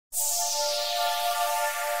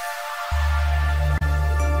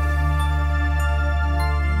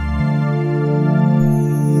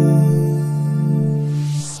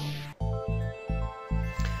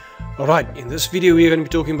Alright, in this video we are going to be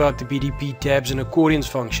talking about the BDP Tabs and Accordions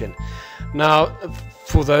function. Now,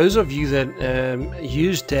 for those of you that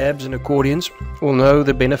use Tabs and Accordions will know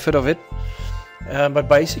the benefit of it. But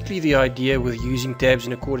basically the idea with using Tabs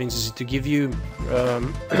and Accordions is to give you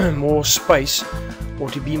more space, or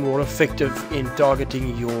to be more effective in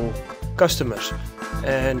targeting your customers,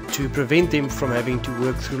 and to prevent them from having to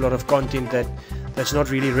work through a lot of content that's not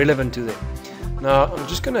really relevant to them. Now I'm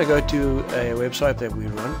just going to go to a website that we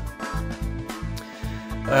run.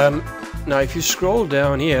 Now if you scroll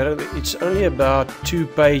down here, it's only about 2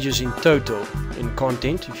 pages in total in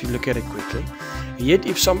content if you look at it quickly. Yet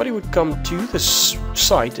if somebody would come to this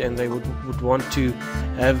site and they would want to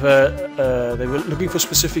have they were looking for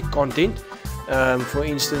specific content, for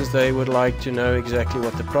instance they would like to know exactly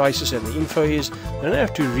what the prices and the info is, they don't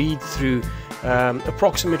have to read through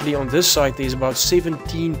approximately on this site there's about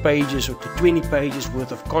 17 pages or to 20 pages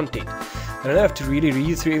worth of content. They don't have to really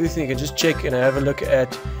read through everything. You can just check and have a look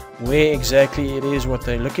at where exactly it is what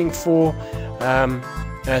they're looking for.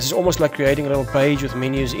 It's almost like creating a little page with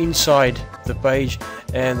menus inside the page,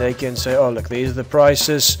 and they can say, oh look, there's the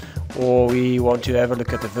prices, or we want to have a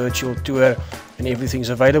look at the virtual tour, and everything's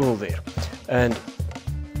available there. And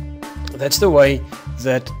that's the way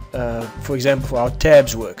that for example for our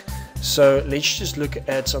tabs work. So let's just look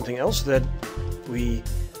at something else that we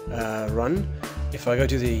run. If I go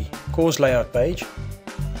to the course layout page,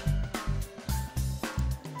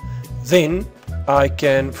 then I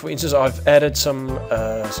can, for instance, I've added some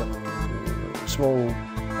small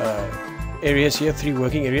areas here, 3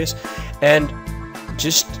 working areas, and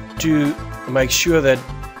just to make sure that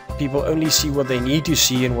people only see what they need to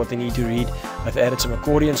see and what they need to read, I've added some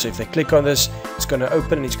accordions. So if they click on this, it's going to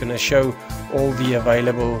open and it's going to show all the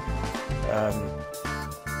available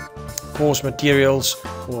course materials,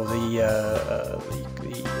 or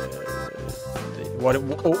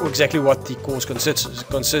exactly what the course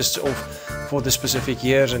consists of for the specific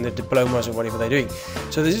years and the diplomas or whatever they're doing.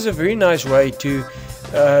 So this is a very nice way to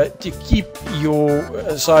keep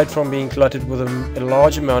your site from being cluttered with a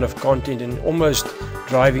large amount of content and almost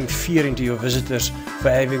driving fear into your visitors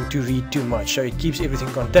for having to read too much. So it keeps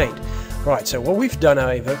everything contained. Right, so what we've done,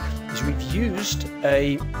 however, is we've used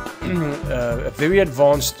we've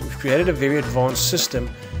created a very advanced system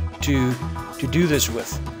to do this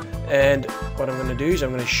with. And what I'm going to do is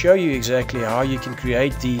I'm going to show you exactly how you can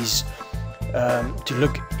create these to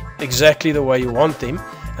look exactly the way you want them.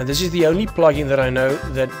 And this is the only plugin that I know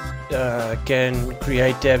that can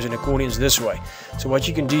create tabs and accordions this way. So what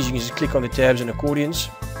you can do is you can just click on the tabs and accordions.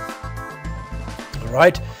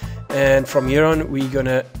 Alright, and from here on we're going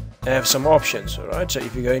to have some options. Alright, so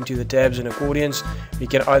if you go into the tabs and accordions, we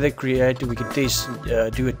can either create, we can test,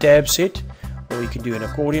 do a tab set, or we can do an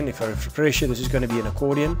accordion. If I refresh it, this is going to be an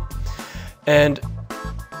accordion. And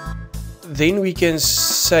then we can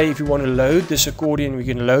say if you want to load this accordion, we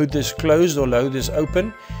can load this closed or load this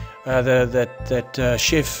open. That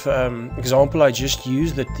chef example I just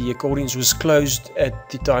used, that the accordions was closed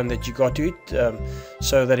at the time that you got to it,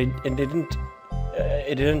 so that it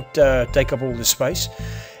didn't take up all the space.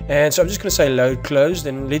 And so I'm just going to say load closed,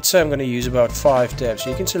 and let's say I'm going to use about 5 tabs. So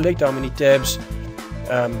you can select how many tabs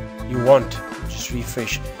you want. Just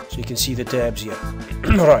refresh so you can see the tabs here.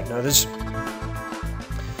 Alright, now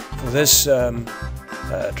for this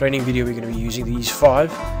training video we're going to be using these 5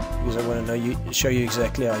 because I want to show you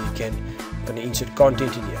exactly how you can insert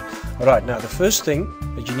content in here. Alright, now the first thing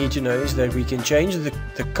that you need to know is that we can change the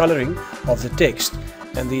coloring of the text,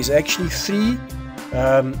 and there's actually 3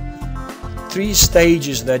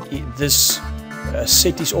 stages that this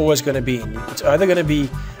set is always going to be in. It's either going to be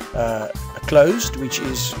closed, which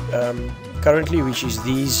is currently, which is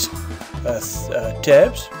these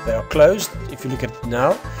tabs. They are closed. If you look at it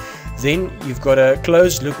now, then you've got a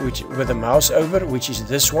closed look with a mouse over, which is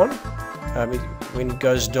this one. When it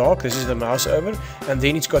goes dark, this is the mouse over, and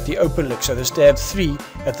then it's got the open look. So this tab 3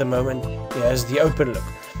 at the moment, it has the open look,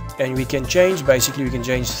 and we can change, basically we can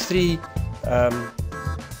change 3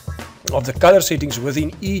 of the color settings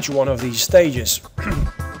within each one of these stages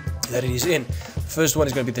that it is in. The first one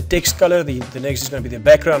is going to be the text color, the next is going to be the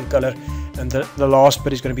background color, and the last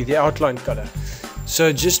bit is going to be the outline color.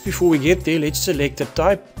 So just before we get there, let's select the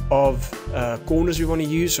type of corners we want to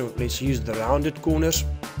use. So let's use the rounded corners.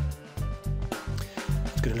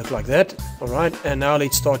 It's going to look like that. Alright, and now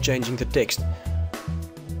let's start changing the text.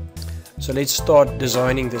 So let's start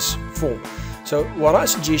designing this form. So what I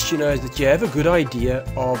suggest is that you have a good idea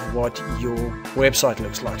of what your website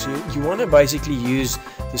looks like. So you want to basically use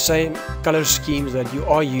the same color schemes that you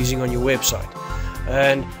are using on your website.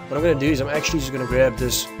 And what I'm going to do is I'm actually just going to grab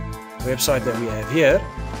this website that we have here,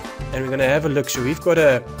 and we're going to have a look. So we've got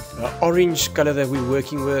a orange color that we're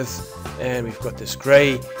working with, and we've got this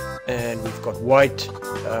gray, and we've got white,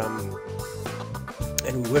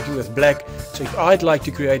 and we're working with black. So if I'd like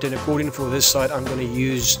to create an accordion for this side, I'm going to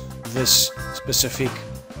use this specific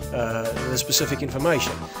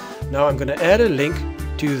information. Now I'm going to add a link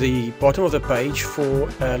to the bottom of the page for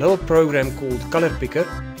a little program called Color Picker.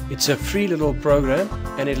 It's a free little program,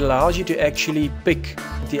 and it allows you to actually pick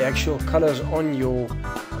the actual colors on your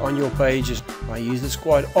pages. I use this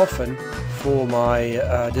quite often for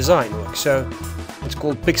my design work. So it's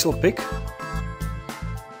called Pixel Pick,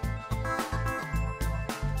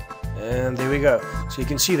 and there we go. So you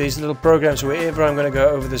can see these little programs. Wherever I'm going to go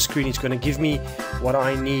over the screen, it's going to give me what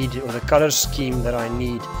I need, or the color scheme that I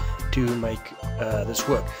need to make this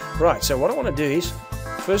work. Right, so what I want to do is,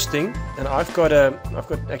 first thing, and I've got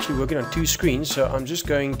actually working on 2 screens, so I'm just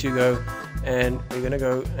going to go, and we're going to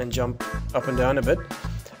go and jump up and down a bit.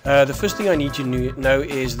 The first thing I need to know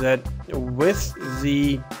is that with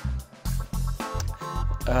the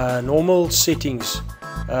normal settings,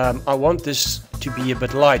 I want this to be a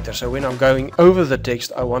bit lighter. So when I'm going over the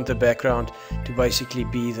text, I want the background to basically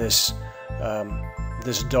be this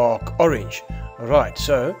this dark orange. Alright,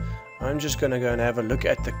 so I'm just going to go and have a look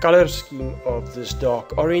at the color scheme of this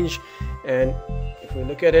dark orange, and if we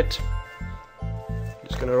look at it, I'm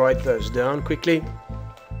just going to write those down quickly.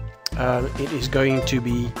 It is going to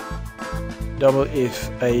be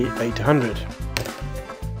FA800.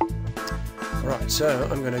 Alright, so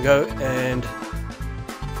I'm going to go, and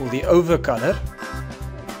for the overcolor,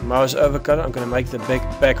 mouse overcolor, I'm going to make the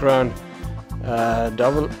background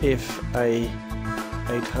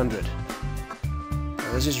FA800.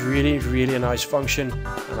 This is really a nice function,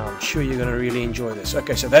 and I'm sure you're going to really enjoy this.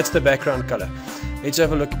 Okay, so that's the background color. Let's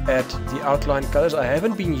have a look at the outline colors. I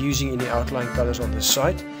haven't been using any outline colors on this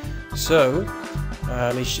site, so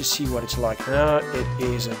let's just see what it's like now. It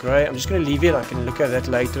is a gray. I'm just going to leave it. I can look at that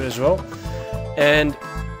later as well. And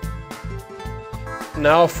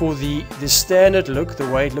now for the standard look, the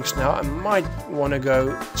way it looks now, I might want to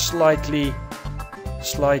go slightly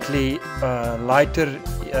lighter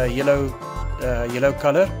yellow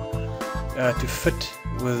color to fit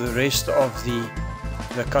with the rest of the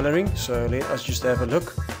coloring. So let us just have a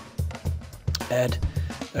look. Add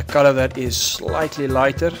a color that is slightly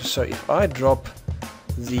lighter. So if I drop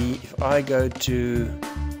if I go to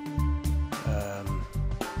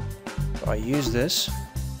if I use this,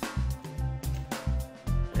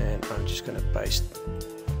 and I'm just going to paste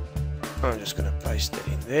it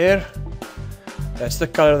in there. That's the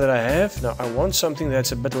color that I have. Now I want something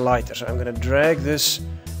that's a bit lighter, so I'm going to drag this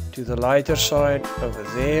to the lighter side over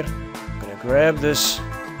there. I'm going to grab this,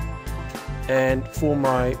 and for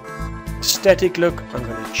my static look, I'm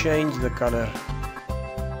going to change the color,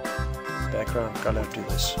 background color, to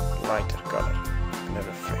this lighter color. I'm going to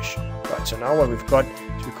refresh. Right, so now what we've got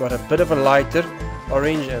is we've got a bit of a lighter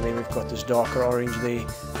orange, and then we've got this darker orange there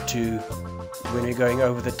to when we're going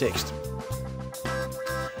over the text.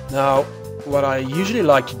 Now what I usually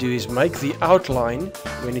like to do is make the outline,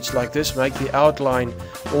 when it's like this, make the outline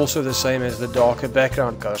also the same as the darker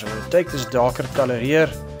background color. So I'm going to take this darker color here,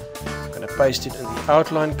 I'm going to paste it in the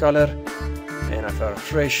outline color, and if I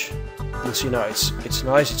refresh, you'll see now it's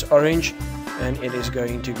nice, it's orange, and it is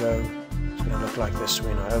going to go, it's going to look like this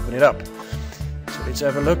when I open it up. So let's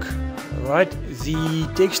have a look. Alright, the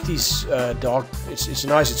text is dark, it's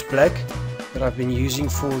nice, it's black, that I've been using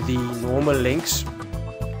for the normal links.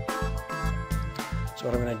 So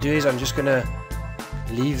what I'm going to do is I'm just going to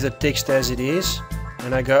leave the text as it is,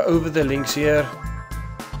 and I go over the links here.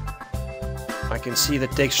 I can see the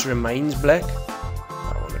text remains black.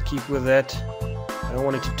 I want to keep with that. I don't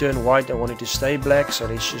want it to turn white, I want it to stay black. So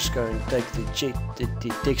let's just go and take the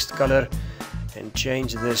text color and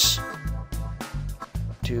change this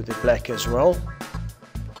to the black as well.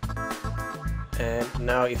 And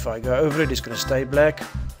now if I go over it, it's going to stay black.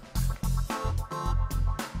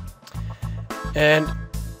 And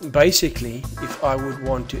basically, if I would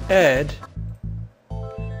want to add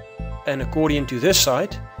an accordion to this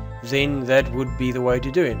side, then that would be the way to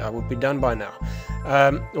do it. I would be done by now.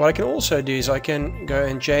 What I can also do is I can go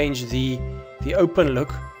and change the open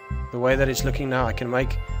look, the way that it's looking now. I can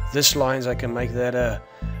make this lines, I can make that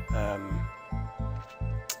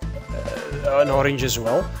an orange as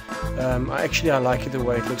well. I like it the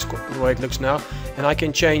way it looks now, and I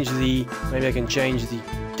can change maybe I can change the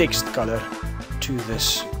text color to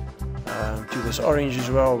this orange as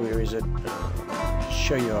well. Where is it?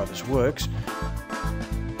 Show you how this works,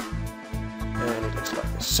 and it looks like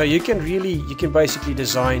this. So you can basically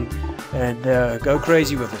design and go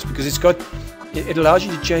crazy with this, because it's got it allows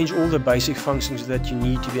you to change all the basic functions that you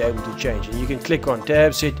need to be able to change. And you can click on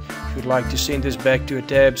tab set if you'd like to send this back to a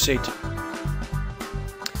tab set.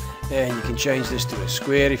 And you can change this to a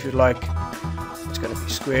square if you'd like. It's going to be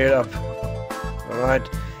squared up. Alright,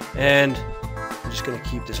 and I'm just going to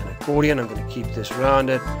keep this an accordion. I'm going to keep this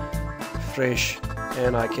rounded, fresh,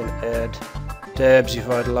 and I can add tabs if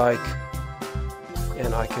I'd like,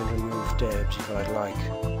 and I can remove tabs if I'd like.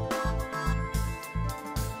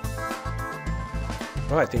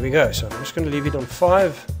 Right, there we go. So I'm just going to leave it on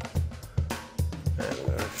 5 and I'm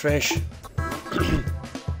going to refresh.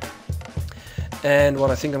 And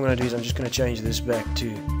what I think I'm going to do is I'm just going to change this back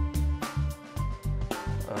to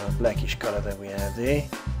blackish color that we have there,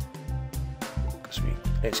 because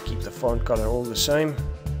let's keep the font color all the same,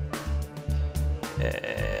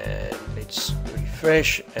 and let's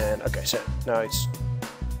refresh. And okay, so now it's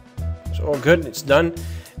all good, it's done.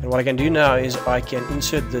 And what I can do now is I can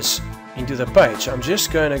insert this into the page. So I'm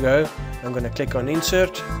just going to I'm going to click on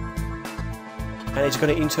insert, and it's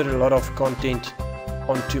going to insert a lot of content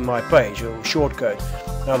onto my page, or shortcode.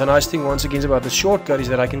 Now the nice thing once again about the shortcode is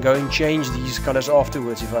that I can go and change these colors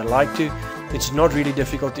afterwards if I like to. It's not really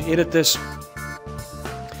difficult to edit this.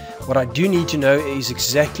 What I do need to know is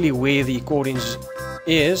exactly where the accordions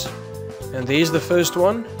is, and there's the first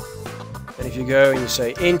one. And if you go and you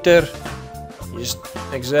say enter, just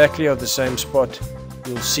exactly at the same spot,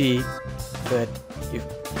 you'll see that you've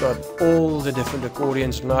got all the different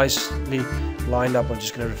accordions nicely lined up. I'm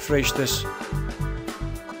just going to refresh this,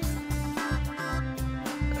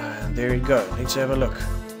 and there you go. Let's have a look.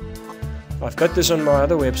 I've got this on my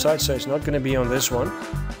other website, so it's not going to be on this one,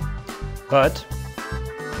 but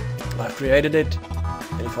I've created it,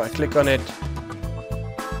 and if I click on it,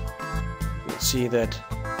 you'll see that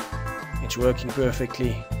it's working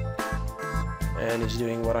perfectly and it's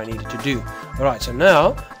doing what I needed to do. Alright, so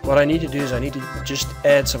now what I need to do is I need to just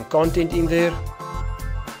add some content in there.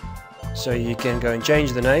 So you can go and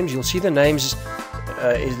change the names. You'll see the names,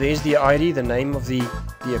 there's the ID, the name of the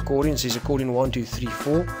accordion. It says accordion 1, 2, 3,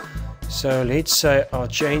 4. So let's say I'll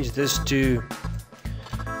change this to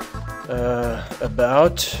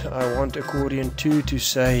about. I want accordion 2 to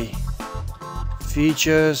say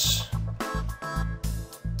features.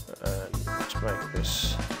 Let's make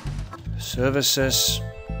this services.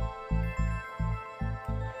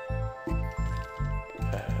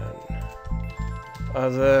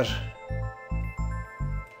 Other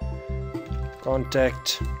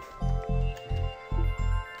contact.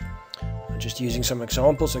 I'm just using some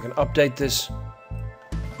examples. I can update this.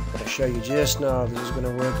 What I show you just now, this is going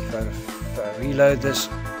to work. If I reload this,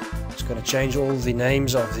 it's going to change all the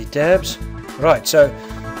names of the tabs. Right, so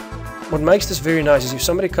what makes this very nice is if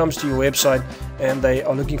somebody comes to your website and they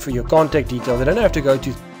are looking for your contact detail, they don't have to go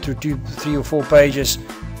through 2, 3 or 4 pages.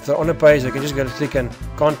 If they're on a page, they can just go to click and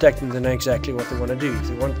contact and they know exactly what they want to do. If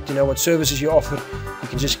they want to know what services you offer, you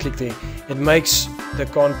can just click there. It makes the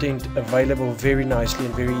content available very nicely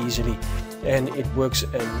and very easily, and it works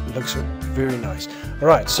and looks very nice.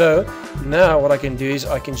 Alright, so now what I can do is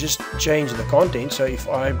I can just change the content. So if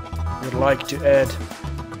I would like to add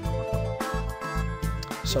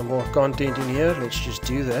some more content in here, let's just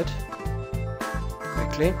do that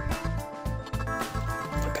quickly.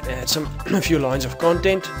 Add a few lines of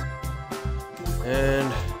content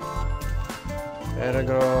and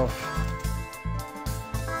paragraph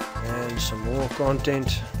and some more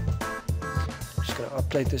content. I'm just going to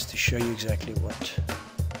update this to show you exactly what.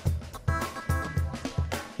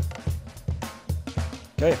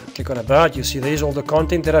 Okay, if I click on about, you'll see there's all the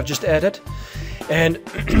content that I've just added. And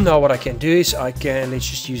now what I can do is let's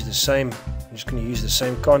just use the same, I'm just going to use the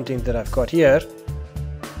same content that I've got here.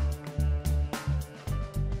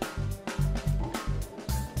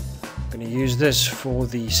 Use this for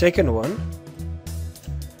the second one,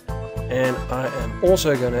 and I am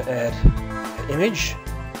also going to add an image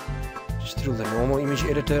just through the normal image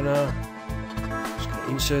editor. Now just going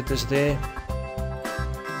to insert this there,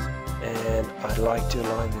 and I'd like to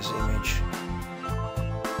align this image.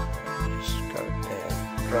 Just go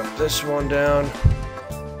and drop this one down,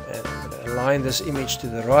 and I'm going to align this image to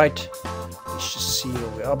the right. Let's just see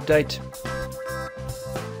what we update.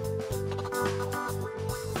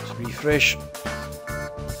 Refresh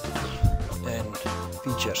and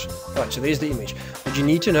features. Right, so there's the image. What you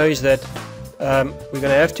need to know is that we're going to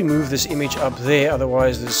have to move this image up there,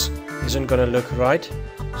 otherwise this isn't going to look right.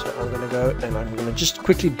 So I'm going to go and I'm going to just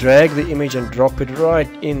quickly drag the image and drop it right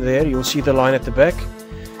in there. You'll see the line at the back.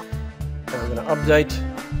 And I'm going to update.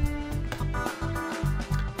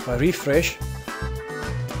 If I refresh,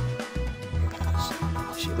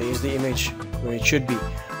 see there's the image where it should be.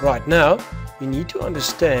 Right, now you need to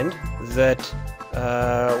understand that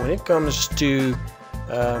when it comes to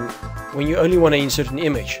when you only want to insert an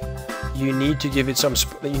image, you need to give it some.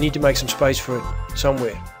 You need to make some space for it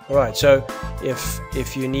somewhere. All right. So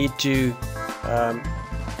if you need to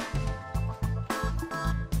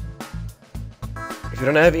if you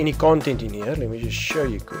don't have any content in here, let me just show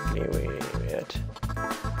you quickly where we're at.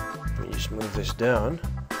 Let me just move this down,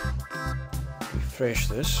 refresh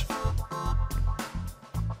this.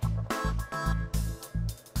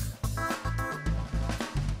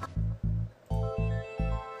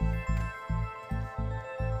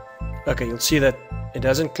 Okay, you'll see that it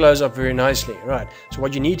doesn't close up very nicely, right? So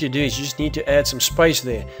what you need to do is you just need to add some space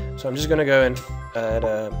there. So I'm just going to go and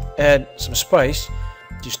add some space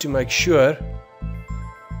just to make sure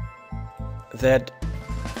that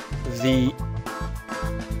the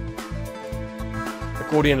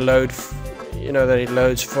accordion load, that it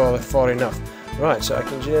loads far enough. Right, so I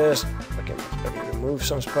can maybe remove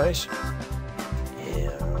some space. Yeah,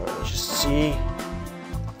 let me just see.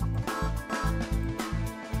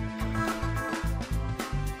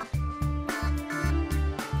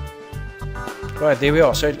 Right, there we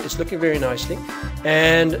are. So it's looking very nicely.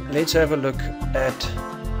 And let's have a look at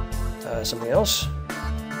something else.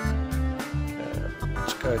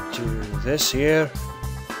 Let's go to this here.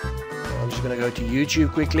 I'm just going to go to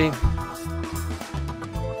YouTube quickly.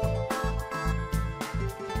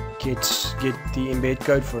 Get the embed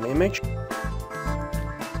code for an image.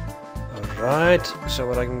 Alright, so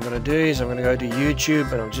what I'm going to do is I'm going to go to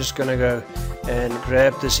YouTube and I'm just going to go and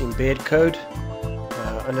grab this embed code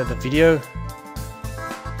under the video.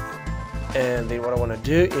 And then what I want to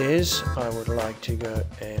do is I would like to go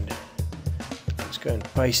and let's go and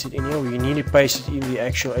paste it in here. We need to paste it in the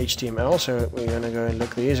actual HTML, so we're going to go and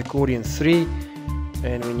look. There's accordion 3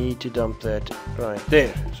 and we need to dump that right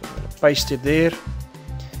there. So I'm going to paste it there.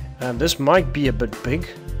 This might be a bit big,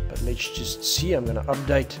 but let's just see. I'm going to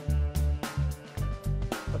update.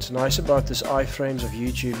 What's nice about this iframes of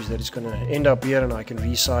YouTube is that it's going to end up here and I can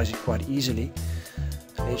resize it quite easily.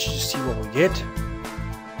 Let's just see what we get.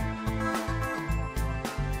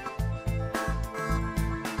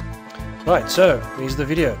 Right, so here's the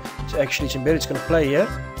video. It's embedded. It's going to play here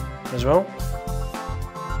as well.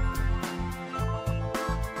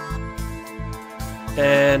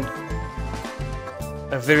 And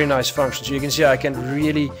a very nice function. So you can see I can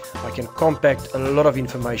compact a lot of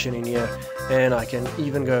information in here, and I can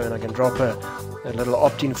even go and I can drop a little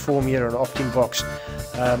opt-in form here, an opt-in box.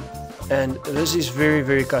 And this is very,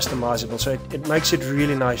 very customizable. So it makes it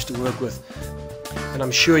really nice to work with. And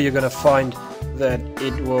I'm sure you're going to find that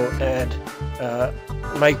it will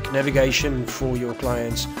make navigation for your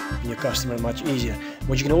clients and your customer much easier.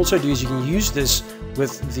 What you can also do is you can use this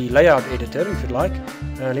with the layout editor if you'd like.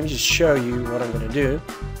 Let me just show you what I'm going to do.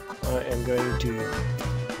 I am going to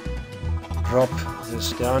drop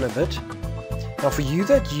this down a bit. Now for you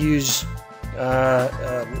that use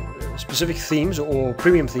specific themes or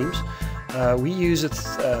premium themes, we use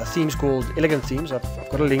themes called elegant themes. I've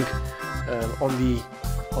got a link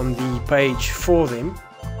on the page for them,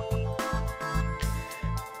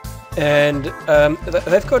 and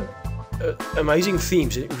they've got amazing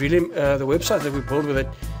themes. It really, the website that we built with it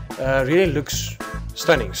really looks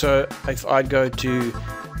stunning. So if I'd go to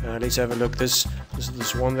let's have a look. This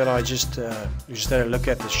one that I just had a look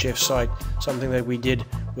at, the chef site, something that we did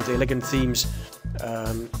with elegant themes,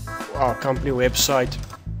 our company website,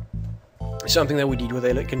 something that we did with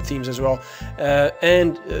elegant themes as well,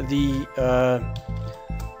 and the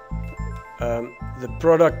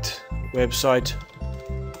product website,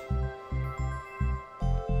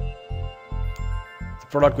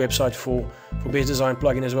 for Best Design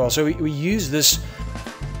plugin as well. So we use the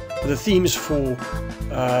themes for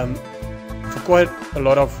quite a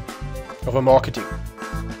lot of our marketing.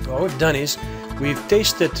 What we've done is we've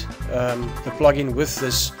tested the plugin with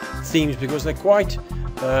this themes because they're quite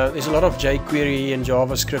there's a lot of jQuery and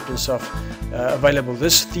JavaScript and stuff available.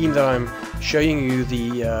 This theme that I'm showing you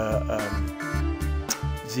the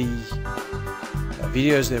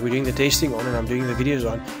videos that we're doing the testing on, and I'm doing the videos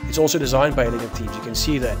on, it's also designed by Elegant Themes. You can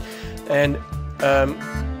see that, and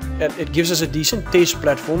it gives us a decent test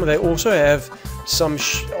platform. They also have some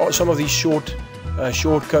of these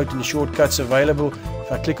shortcode and shortcuts available.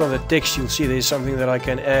 If I click on the text, you'll see there's something that I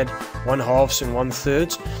can add 1/2 and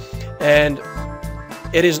 1/3, and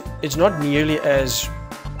it's not nearly as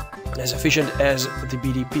efficient as the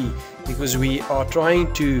BDP, because we are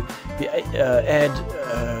trying to add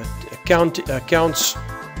accounts.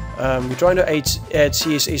 We're trying to add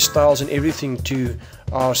CSS styles and everything to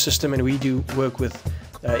our system, and we do work with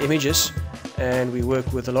images, and we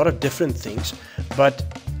work with a lot of different things. But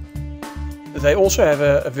they also have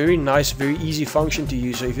a very nice, very easy function to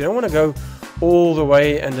use. So if you don't want to go all the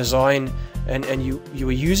way and design, and you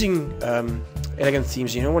were using elegant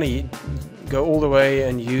themes, you don't want to go all the way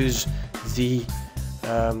and use the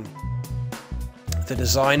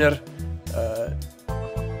designer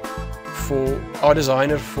for our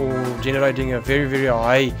designer for generating a very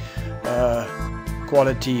high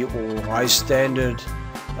quality or high standard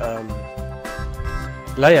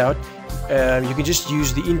layout. You can just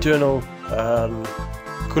use the internal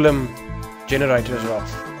column generator as well.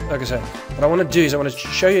 Like I said, what I want to do is I want to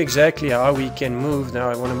show you exactly how we can move. Now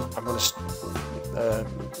I want to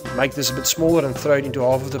make this a bit smaller and throw it into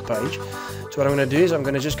half of the page. So what I'm going to do is I'm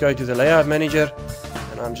going to just go to the layout manager,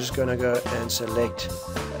 and I'm just going to go and select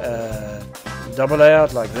double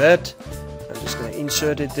layout like that. I'm just going to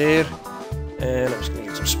insert it there, and I'm just going to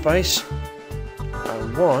get some space. I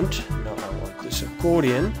want this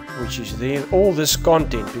accordion, which is there, all this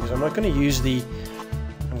content, because I'm not going to use the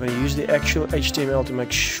actual HTML to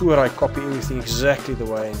make sure I copy everything exactly the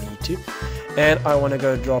way I need to. And I want to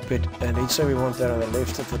go drop it, and let's say we want that on the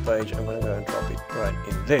left of the page. I'm going to go and drop it right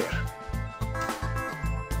in there.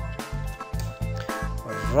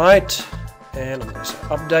 Alright, and I'm going to say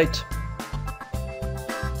update.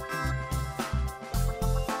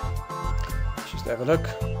 Let's just have a look.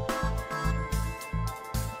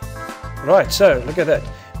 Right, so look at that.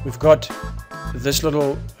 We've got this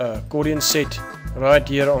little accordion set right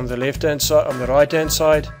here on the left hand side, on the right hand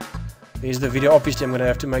side. There's the video. Obviously I'm going to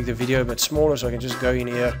have to make the video a bit smaller, so I can just go in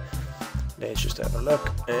here. Let's just have a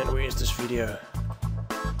look, and where's this video?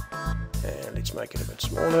 And let's make it a bit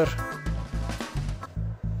smaller.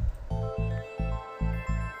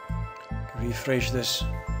 Refresh this,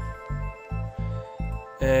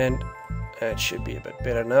 and that should be a bit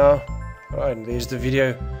better now. Alright, and there's the video.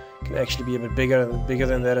 It can actually be a bit bigger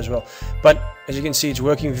than that as well. But as you can see, it's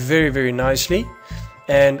working very nicely,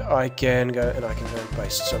 and I can go and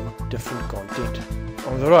paste some different content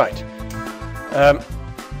on the right.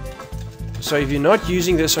 So if you're not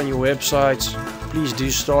using this on your websites, please do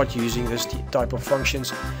start using this type of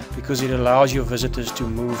functions, because it allows your visitors to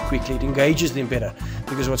move quickly. It engages them better,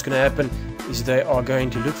 because what's going to happen is they are going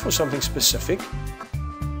to look for something specific,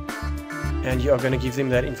 and you are going to give them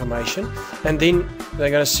that information, and then they're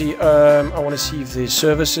going to see, I want to see if there's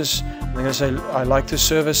services. They're going to say, I like the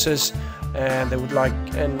services, and they would like,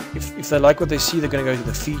 and if they like what they see, they're going to go to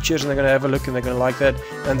the features, and they're going to have a look, and they're going to like that,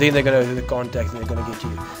 and then they're going to go to the contact, and they're going to get to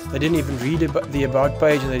you. They didn't even read the about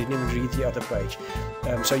page, and they didn't even read the other page.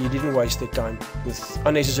 So you didn't waste their time with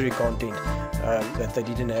unnecessary content that they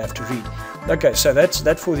didn't have to read. Okay, so that's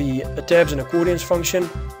that for the Tabs and Accordions function.